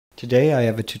Today I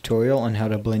have a tutorial on how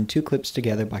to blend two clips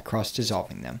together by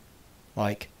cross-dissolving them,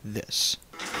 like this.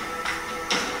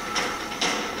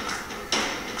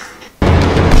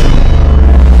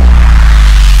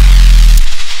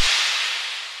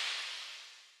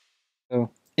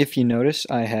 So if you notice,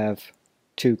 I have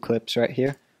two clips right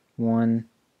here, 1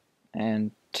 and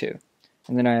 2.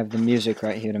 And then I have the music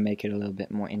right here to make it a little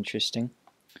bit more interesting.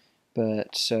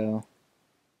 But so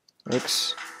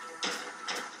looks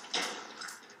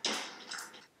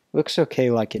okay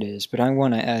like it is, but I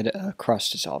want to add a cross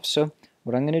dissolve. So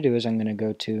what I'm going to do is I'm going to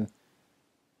go to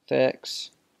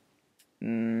effects,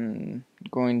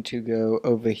 going to go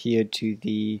over here to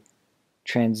the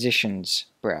transitions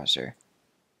browser,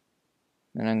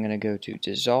 and I'm going to go to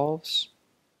dissolves,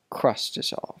 cross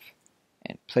dissolve,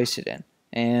 and place it in,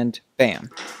 and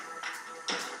bam,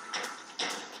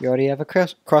 you already have a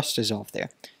cross dissolve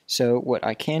there. So what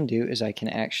I can do is I can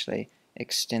actually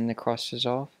extend the cross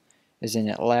dissolve, as in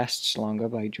it lasts longer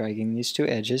by dragging these two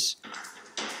edges.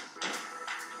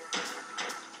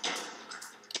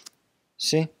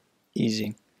 See?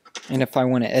 Easy. And if I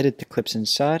want to edit the clips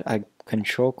inside, I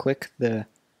control click the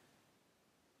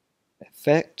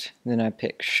effect, then I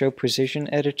pick show precision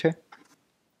editor,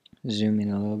 zoom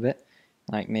in a little bit,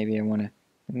 like maybe I want to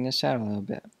bring this out a little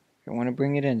bit. If I want to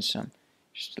bring it in some,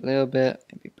 just a little bit,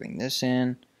 maybe bring this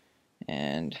in,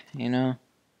 and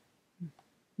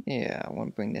yeah, I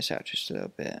want to bring this out just a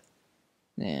little bit.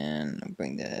 Then I'll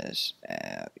bring this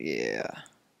out, yeah.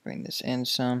 Bring this in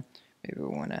some. Maybe we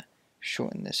want to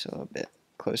shorten this a little bit.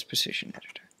 Close precision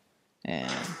editor.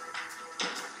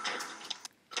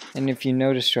 And if you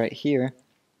notice right here,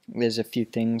 there's a few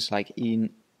things like in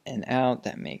and out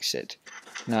that makes it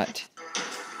not,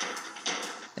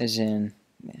 as in,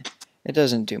 it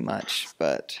doesn't do much,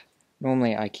 but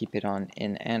normally I keep it on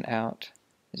in and out,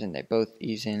 as in they both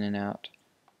ease in and out.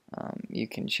 You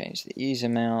can change the ease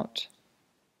amount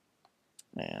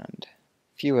and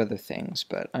a few other things,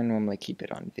 but I normally keep it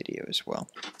on video as well.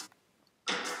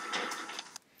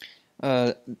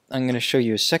 I'm going to show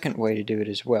you a second way to do it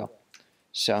as well.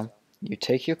 So you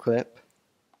take your clip,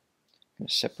 I'm going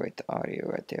to separate the audio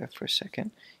right there for a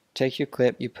second. Take your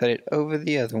clip, you put it over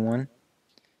the other one.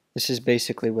 This is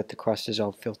basically what the cross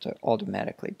dissolve filter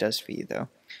automatically does for you though.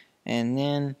 And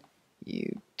then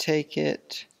you take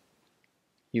it,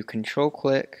 you control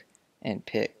click and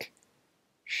pick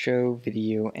show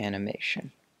video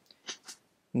animation.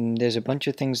 And there's a bunch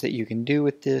of things that you can do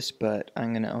with this, but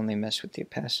I'm going to only mess with the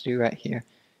opacity right here.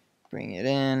 Bring it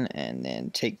in and then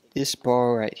take this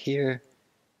bar right here,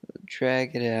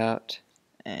 drag it out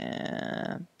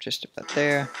and just about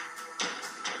there.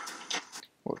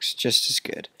 Works just as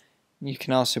good. You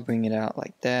can also bring it out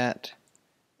like that,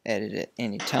 edit it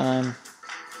anytime.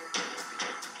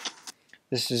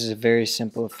 This is a very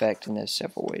simple effect, and there's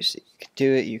several ways that you can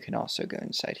do it. You can also go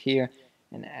inside here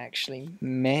and actually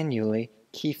manually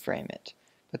keyframe it.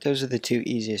 But those are the two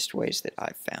easiest ways that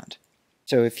I've found.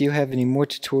 So if you have any more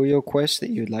tutorial requests that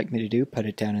you would like me to do, put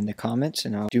it down in the comments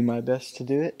and I'll do my best to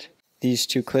do it. These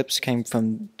two clips came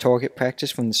from target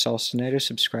practice from the Saulstinator.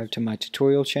 Subscribe to my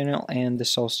tutorial channel and the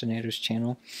Saulstinator's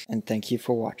channel. And thank you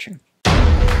for watching.